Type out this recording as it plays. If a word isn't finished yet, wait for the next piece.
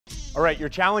All right, your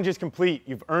challenge is complete.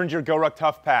 You've earned your GORUCK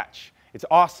Tough Patch. It's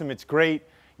awesome, it's great.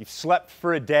 You've slept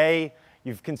for a day.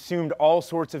 You've consumed all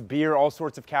sorts of beer, all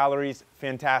sorts of calories.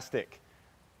 Fantastic.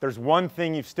 There's one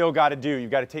thing you've still got to do.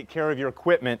 You've got to take care of your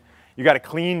equipment. You've got to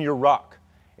clean your ruck.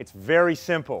 It's very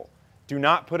simple. Do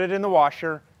not put it in the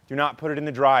washer. Do not put it in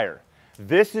the dryer.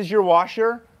 This is your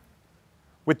washer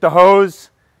with the hose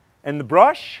and the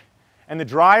brush, and the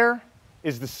dryer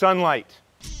is the sunlight.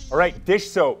 All right, dish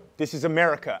soap. This is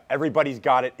America. Everybody's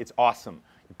got it. It's awesome.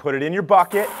 You put it in your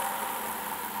bucket,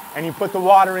 and you put the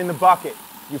water in the bucket.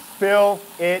 You fill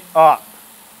it up.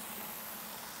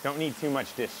 Don't need too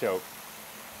much dish soap.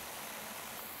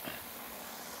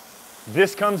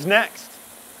 This comes next.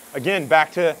 Again,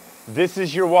 back to this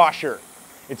is your washer.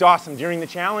 It's awesome. During the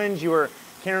challenge, you were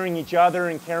carrying each other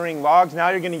and carrying logs. Now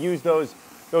you're going to use those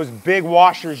big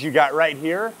washers you got right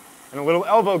here and a little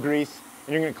elbow grease,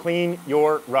 and you're going to clean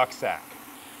your rucksack.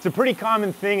 It's a pretty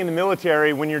common thing in the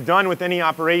military. When you're done with any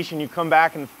operation, you come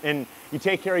back and you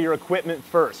take care of your equipment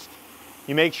first.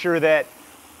 You make sure that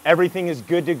everything is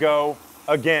good to go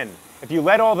again. If you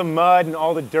let all the mud and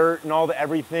all the dirt and all the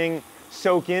everything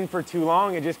soak in for too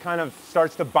long, it just kind of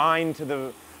starts to bind to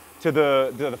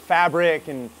the fabric,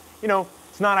 and you know,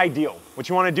 it's not ideal. What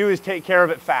you want to do is take care of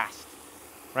it fast,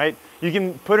 right? You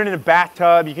can put it in a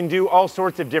bathtub, you can do all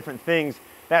sorts of different things.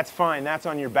 That's fine, that's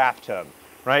on your bathtub,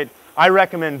 right? I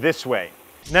recommend this way.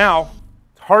 Now,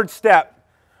 hard step,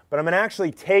 but I'm going to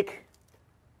actually take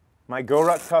my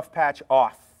GORUCK Tough Patch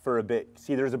off for a bit.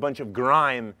 See, there's a bunch of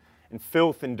grime and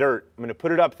filth and dirt. I'm going to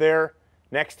put it up there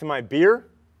next to my beer,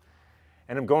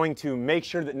 and I'm going to make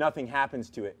sure that nothing happens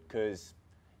to it, because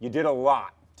you did a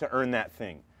lot to earn that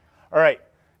thing. All right,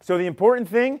 so the important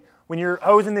thing when you're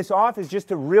hosing this off is just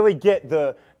to really get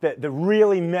the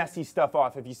really messy stuff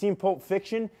off. If you've seen Pulp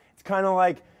Fiction, it's kind of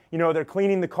like, you know, they're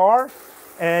cleaning the car,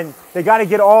 and they got to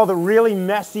get all the really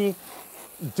messy,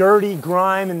 dirty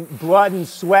grime and blood and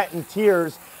sweat and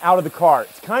tears out of the car.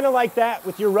 It's kind of like that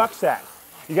with your rucksack.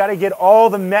 You got to get all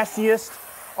the messiest,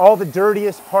 all the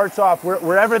dirtiest parts off.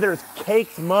 Wherever there's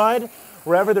caked mud,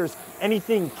 wherever there's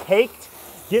anything caked,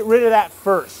 get rid of that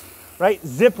first, right?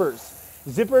 Zippers.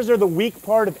 Zippers are the weak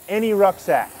part of any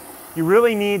rucksack. You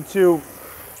really need to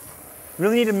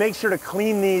make sure to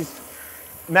clean these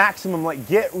maximum, like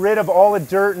get rid of all the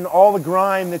dirt and all the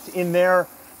grime that's in there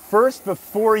first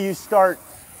before you start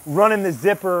running the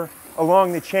zipper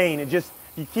along the chain.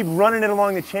 You keep running it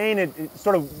along the chain, it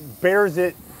sort of bears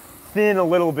it thin a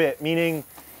little bit, meaning,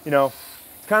 you know,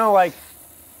 it's kind of like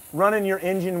running your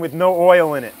engine with no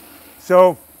oil in it.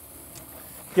 So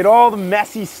get all the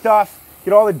messy stuff,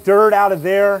 get all the dirt out of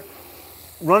there,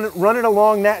 run it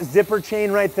along that zipper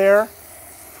chain right there.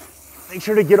 Make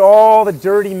sure to get all the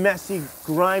dirty, messy,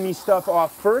 grimy stuff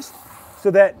off first, so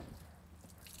that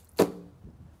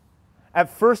at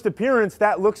first appearance,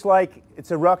 that looks like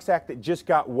it's a rucksack that just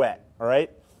got wet, all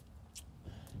right?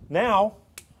 Now,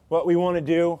 what we want to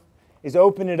do is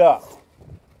open it up.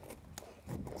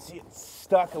 See, it's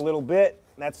stuck a little bit.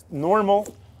 That's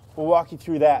normal. We'll walk you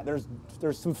through that.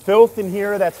 There's some filth in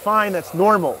here. That's fine. That's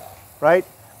normal, right?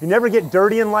 If you never get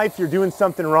dirty in life, you're doing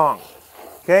something wrong,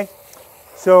 okay?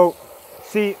 So,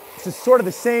 see, this is sort of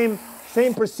the same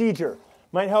procedure.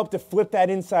 Might help to flip that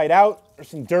inside out. There's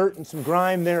some dirt and some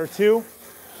grime there too.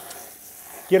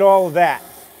 Get all of that,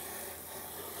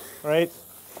 all right?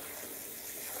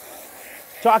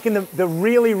 Talking the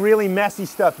really, really messy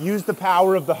stuff, use the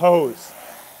power of the hose.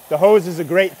 The hose is a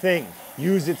great thing.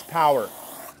 Use its power.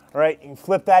 All right, you can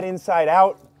flip that inside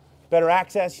out. Better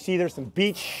access. You see there's some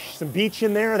beach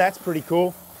in there. That's pretty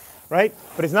cool, right?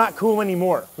 But it's not cool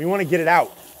anymore. We want to get it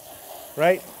out,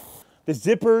 right? The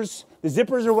zippers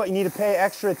are what you need to pay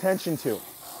extra attention to.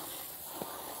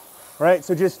 All right,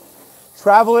 so just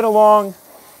travel it along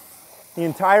the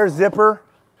entire zipper,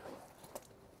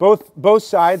 both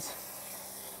sides.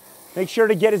 Make sure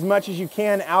to get as much as you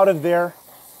can out of there.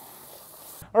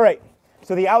 All right,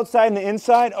 so the outside and the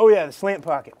inside, oh yeah, the slant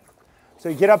pocket. So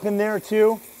you get up in there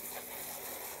too.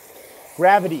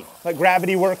 Gravity, let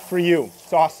gravity work for you.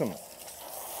 It's awesome.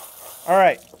 All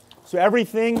right, so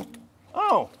everything,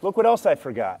 oh, look what else I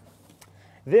forgot.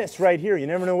 This right here, you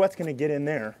never know what's gonna get in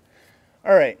there.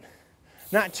 All right,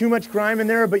 not too much grime in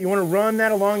there, but you wanna run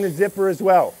that along the zipper as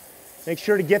well. Make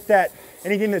sure to get that,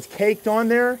 anything that's caked on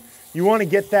there, you wanna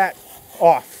get that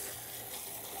off.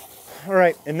 All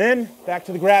right, and then back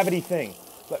to the gravity thing.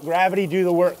 Let gravity do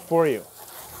the work for you.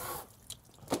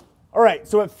 All right,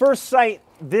 so at first sight,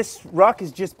 this ruck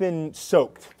has just been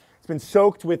soaked. It's been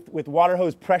soaked with water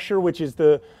hose pressure, which is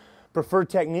the preferred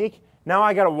technique. Now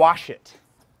I gotta wash it.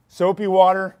 Soapy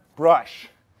water, brush.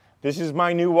 This is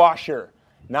my new washer.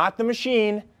 Not the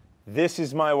machine, this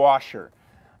is my washer.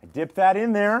 I dip that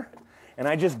in there and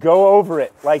I just go over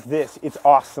it like this. It's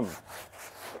awesome.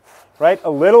 Right?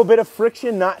 A little bit of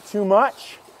friction, not too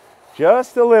much,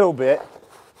 just a little bit.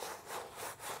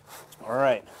 All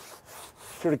right.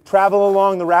 Sort of travel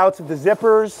along the routes of the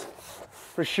zippers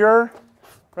for sure,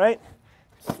 right?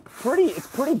 It's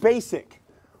pretty basic.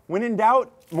 When in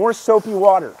doubt, more soapy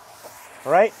water,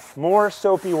 all right? More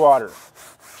soapy water.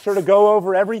 Sort of go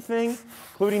over everything,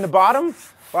 including the bottom.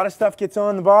 A lot of stuff gets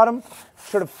on the bottom.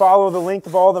 Sort of follow the length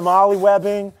of all the molly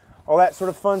webbing, all that sort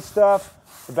of fun stuff.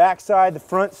 The back side, the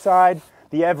front side,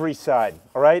 the every side,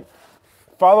 all right?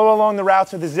 Follow along the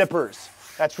routes of the zippers.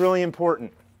 That's really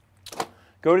important.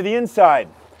 Go to the inside.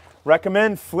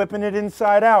 Recommend flipping it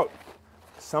inside out.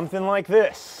 Something like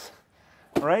this,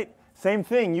 all right? Same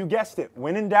thing, you guessed it.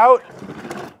 When in doubt,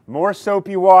 more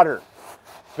soapy water.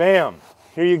 Bam,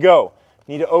 here you go.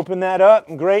 Need to open that up,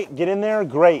 great. Get in there,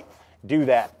 great. Do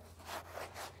that.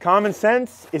 Common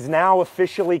sense is now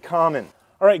officially common.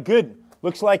 All right, good.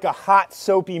 Looks like a hot,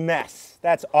 soapy mess.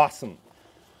 That's awesome.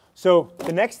 So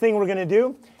the next thing we're gonna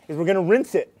do is we're gonna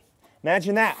rinse it.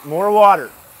 Imagine that, more water.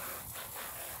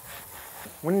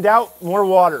 When in doubt, more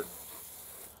water.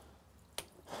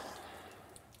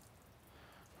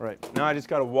 All right, now I just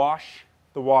gotta wash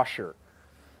the washer.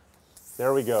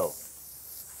 There we go.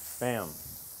 Bam.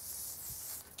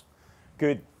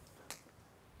 Good.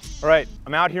 All right,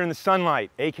 I'm out here in the sunlight,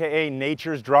 AKA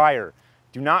nature's dryer.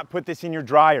 Do not put this in your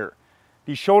dryer.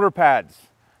 These shoulder pads,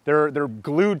 they're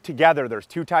glued together. There's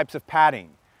two types of padding.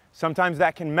 Sometimes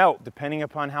that can melt depending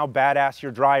upon how badass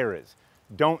your dryer is.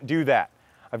 Don't do that.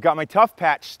 I've got my tough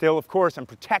patch still, of course, I'm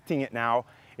protecting it now.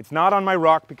 It's not on my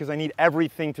ruck because I need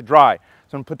everything to dry.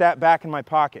 So I'm gonna put that back in my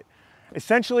pocket.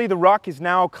 Essentially, the ruck is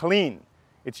now clean.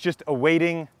 It's just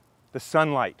awaiting the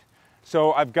sunlight.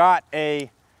 So I've got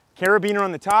a carabiner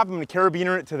on the top. I'm gonna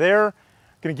carabiner it to there. I'm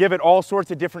gonna give it all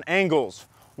sorts of different angles.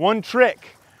 One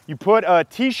trick, you put a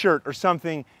t-shirt or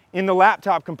something in the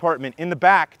laptop compartment in the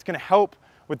back. It's gonna help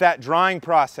with that drying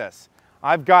process.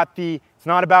 I've got the It's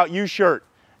Not About You shirt.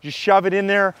 Just shove it in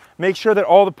there. Make sure that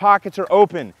all the pockets are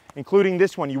open, including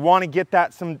this one. You wanna get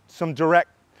that some direct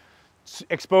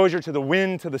exposure to the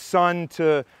wind, to the sun,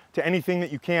 to anything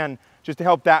that you can, just to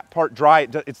help that part dry.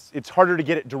 It's harder to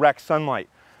get it direct sunlight.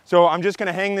 So I'm just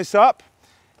gonna hang this up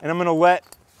and I'm gonna let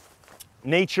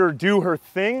nature do her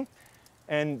thing,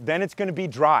 and then it's gonna be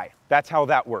dry. That's how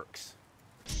that works.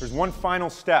 There's one final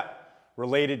step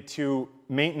related to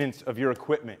maintenance of your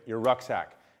equipment, your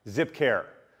rucksack, zip care,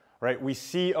 right? We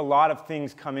see a lot of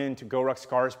things come into GORUCK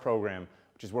Scars program,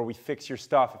 which is where we fix your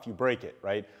stuff if you break it,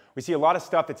 right? We see a lot of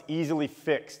stuff that's easily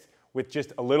fixed with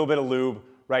just a little bit of lube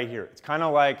right here. It's kind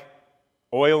of like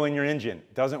oil in your engine.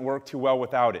 It doesn't work too well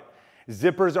without it.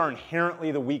 Zippers are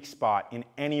inherently the weak spot in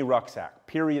any rucksack,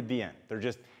 period, the end. They're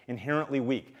just inherently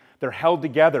weak. They're held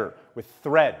together with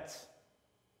threads.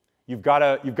 You've got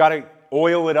to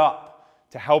oil it up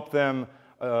to help them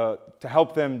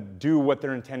do what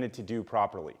they're intended to do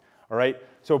properly. All right.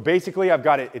 So basically, I've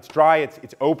got it. It's dry.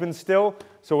 It's open still.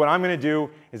 So what I'm going to do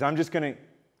is I'm just going to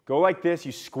go like this.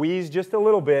 You squeeze just a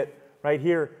little bit right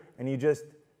here, and you just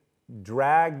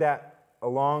drag that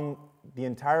along the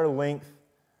entire length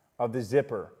of the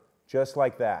zipper, just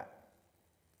like that.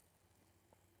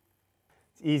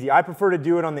 It's easy. I prefer to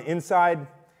do it on the inside.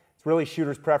 It's really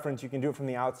shooter's preference. You can do it from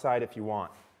the outside if you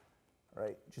want. All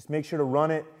right, just make sure to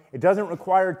run it. It doesn't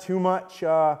require too much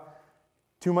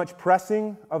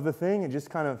pressing of the thing. It just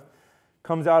kind of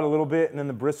comes out a little bit, and then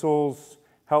the bristles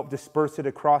help disperse it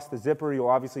across the zipper. You'll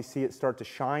obviously see it start to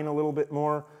shine a little bit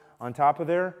more on top of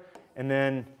there. And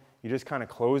then you just kind of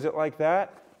close it like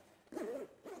that.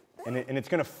 And it's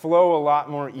going to flow a lot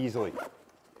more easily,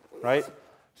 right?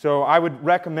 So I would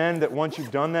recommend that once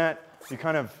you've done that, you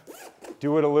kind of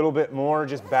do it a little bit more,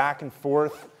 just back and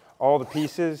forth, all the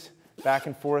pieces, back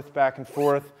and forth,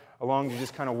 along to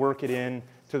just kind of work it in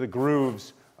to the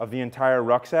grooves of the entire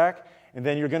rucksack. And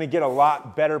then you're going to get a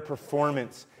lot better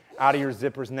performance out of your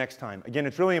zippers next time. Again,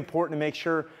 it's really important to make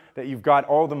sure that you've got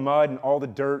all the mud and all the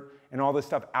dirt and all this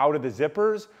stuff out of the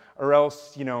zippers, or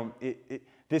else, you know,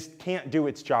 this can't do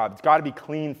its job. It's got to be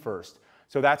clean first.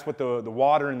 So that's what the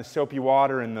water and the soapy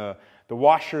water and the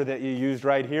washer that you used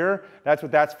right here, that's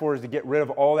what that's for, is to get rid of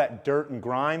all that dirt and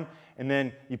grime. And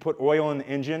then you put oil in the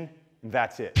engine, and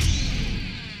that's it.